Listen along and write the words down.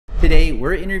Today,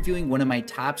 we're interviewing one of my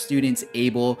top students,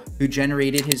 Abel, who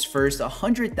generated his first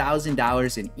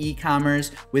 $100,000 in e-commerce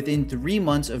within 3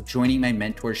 months of joining my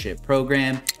mentorship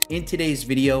program. In today's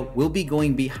video, we'll be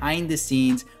going behind the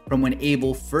scenes from when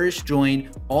Abel first joined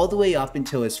all the way up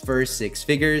until his first 6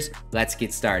 figures. Let's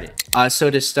get started. So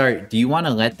to start, do you want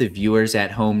to let the viewers at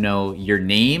home know your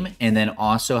name and then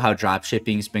also how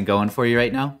dropshipping's been going for you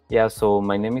right now? Yeah, so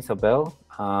my name is Abel.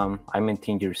 I'm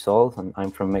 18 years old and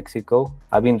I'm from Mexico.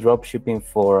 I've been dropshipping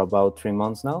for about 3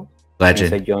 months now. Legend.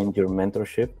 Since I joined your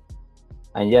mentorship.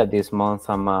 And yeah, this month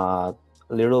I'm a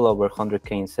little over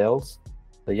 100K in sales.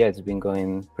 So yeah, it's been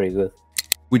going pretty good.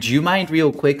 Would you mind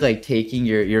real quick, like taking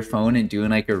your phone and doing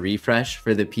like a refresh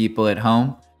for the people at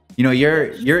home? You know,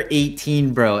 you're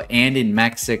 18, bro, and in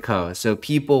Mexico. So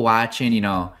people watching, you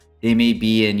know, they may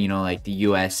be in, you know, like the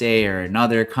USA or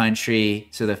another country.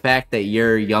 So the fact that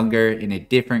you're younger in a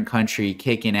different country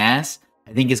kicking ass,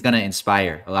 I think is going to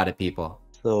inspire a lot of people.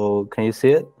 So can you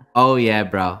see it? Oh yeah,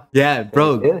 bro. Yeah,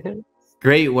 bro. Can you see it here?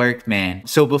 Great work, man.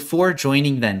 So before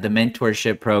joining then the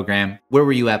mentorship program, where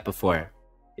were you at before?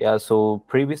 Yeah, so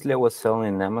previously I was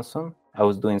selling in Amazon. I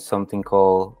was doing something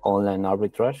called online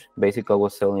arbitrage. Basically, I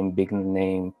was selling big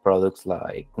name products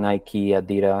like Nike,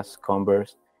 Adidas,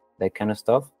 Converse, that kind of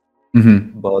stuff.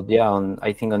 But yeah,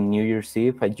 I think on New Year's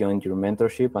Eve, I joined your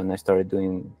mentorship and I started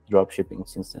doing dropshipping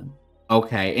since then.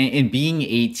 Okay. And being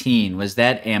 18, was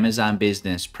that Amazon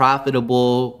business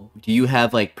profitable? Do you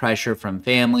have like pressure from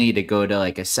family to go to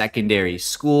like a secondary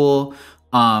school?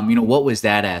 You know, what was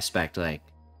that aspect like?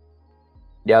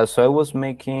 Yeah, so I was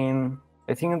making,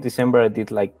 I think in December I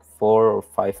did like 4 or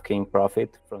 5K in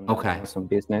profit from the Amazon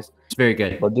business. It's very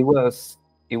good. But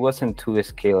it wasn't too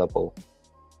scalable.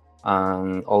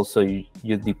 And also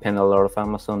you depend a lot of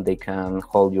Amazon. They can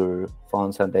hold your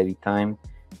funds at any time.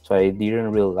 So I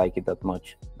didn't really like it that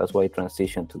much. That's why I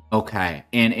transitioned to. Okay.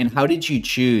 And how did you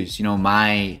choose, you know,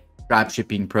 my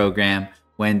dropshipping program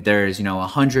when there's, you know,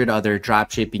 100 other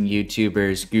dropshipping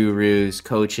YouTubers, gurus,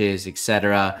 coaches,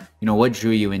 etc.? You know, what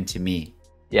drew you into me?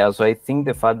 Yeah, so I think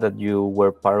the fact that you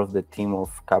were part of the team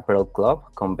of Capital Club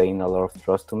conveyed a lot of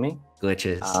trust to me.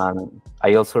 Glitches. And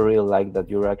I also really like that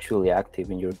you're actually active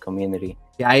in your community.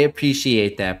 Yeah, I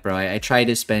appreciate that, bro. I try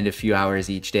to spend a few hours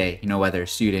each day, you know, whether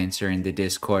students or in the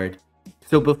Discord.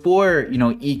 So before, you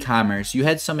know, e-commerce, you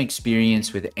had some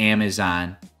experience with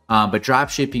Amazon, but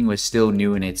dropshipping was still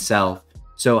new in itself.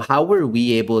 So how were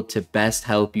we able to best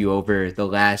help you over the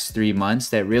last 3 months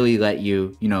that really let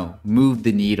you, you know, move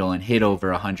the needle and hit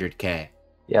over 100K?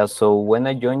 Yeah, so when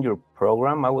I joined your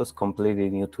program, I was completely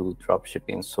new to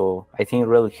dropshipping. So I think it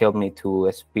really helped me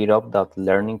to speed up that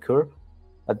learning curve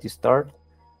at the start.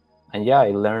 And yeah,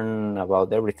 I learned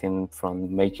about everything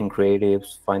from making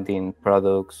creatives, finding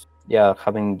products, yeah,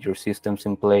 having your systems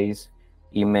in place,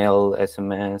 email,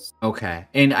 SMS. Okay.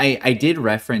 And I did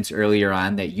reference earlier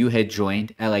on that you had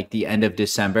joined at like the end of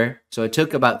December. So it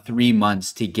took about 3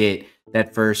 months to get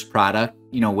that first product,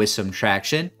 you know, with some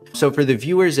traction. So for the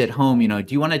viewers at home, you know,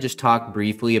 do you want to just talk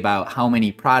briefly about how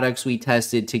many products we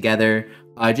tested together?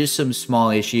 Just some small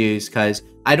issues, because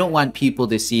I don't want people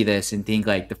to see this and think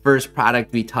like the first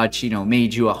product we touched, you know,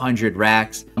 made you 100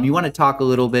 racks. You want to talk a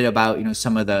little bit about, you know,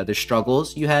 some of the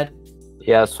struggles you had?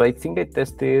 Yeah, so I think I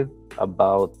tested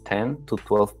about 10 to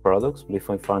 12 products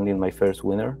before finding my first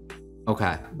winner.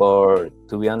 Okay. But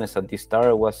to be honest, at the start,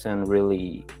 I wasn't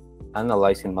really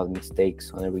analyzing my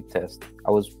mistakes on every test.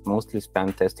 I was mostly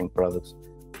spam testing products.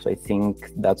 So I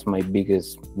think that's my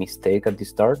biggest mistake at the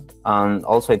start. And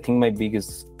also I think my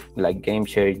biggest like game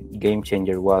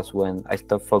changer was when I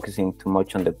stopped focusing too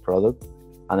much on the product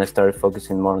and I started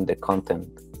focusing more on the content.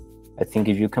 I think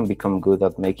if you can become good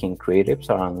at making creatives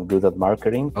and good at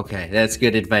marketing. Okay, that's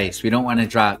good advice. We don't want to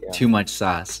drop too much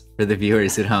sauce for the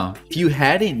viewers at home. If you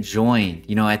hadn't joined,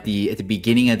 you know, at the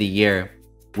beginning of the year,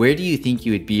 where do you think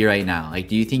you would be right now? Like,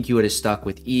 do you think you would have stuck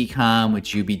with e-com?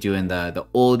 Would you be doing the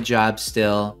old job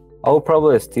still? I would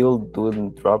probably still do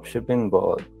dropshipping,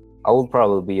 but I would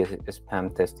probably be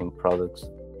spam testing products,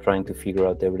 trying to figure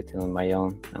out everything on my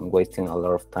own and wasting a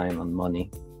lot of time and money.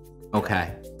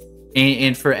 Okay.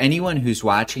 And for anyone who's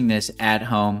watching this at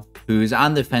home, who's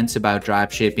on the fence about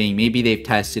dropshipping, maybe they've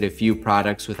tested a few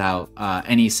products without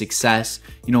any success,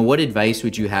 you know, what advice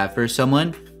would you have for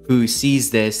someone who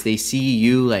sees this? They see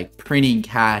you like printing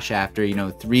cash after, you know,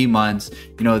 3 months,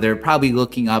 you know, they're probably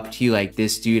looking up to you like,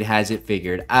 this dude has it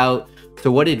figured out. So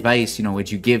what advice, you know,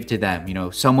 would you give to them? You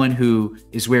know, someone who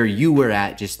is where you were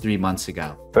at just 3 months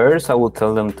ago. First, I would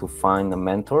tell them to find a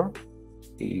mentor.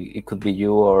 It could be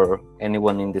you or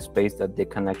anyone in the space that they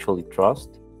can actually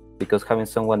trust, because having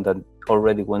someone that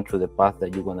already went through the path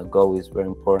that you want to go is very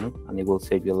important and it will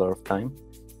save you a lot of time.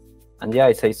 And yeah,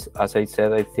 as I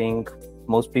said, I think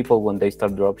most people when they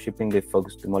start dropshipping, they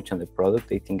focus too much on the product.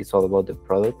 They think it's all about the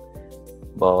product,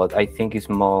 but I think it's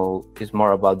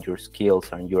more about your skills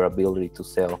and your ability to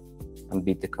sell and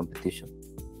beat the competition.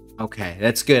 Okay,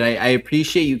 that's good. I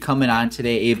appreciate you coming on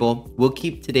today, Abel. We'll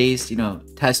keep today's,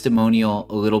 testimonial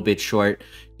a little bit short.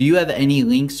 Do you have any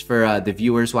links for the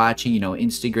viewers watching,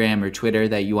 Instagram or Twitter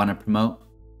that you want to promote?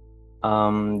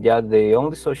 Yeah, the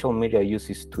only social media I use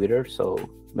is Twitter, so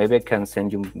maybe I can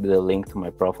send you the link to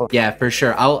my profile. Yeah, for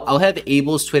sure. I'll have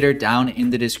Abel's Twitter down in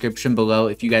the description below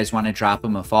if you guys want to drop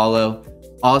him a follow.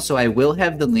 Also, I will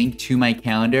have the link to my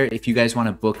calendar if you guys want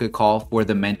to book a call for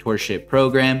the mentorship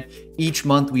program. Each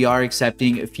month we are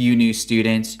accepting a few new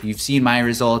students. You've seen my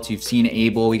results, you've seen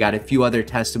Abel. We got a few other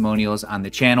testimonials on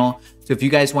the channel. So if you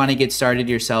guys want to get started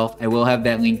yourself, I will have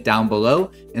that link down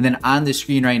below. And then on the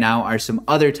screen right now are some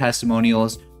other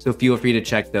testimonials. So feel free to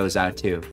check those out too.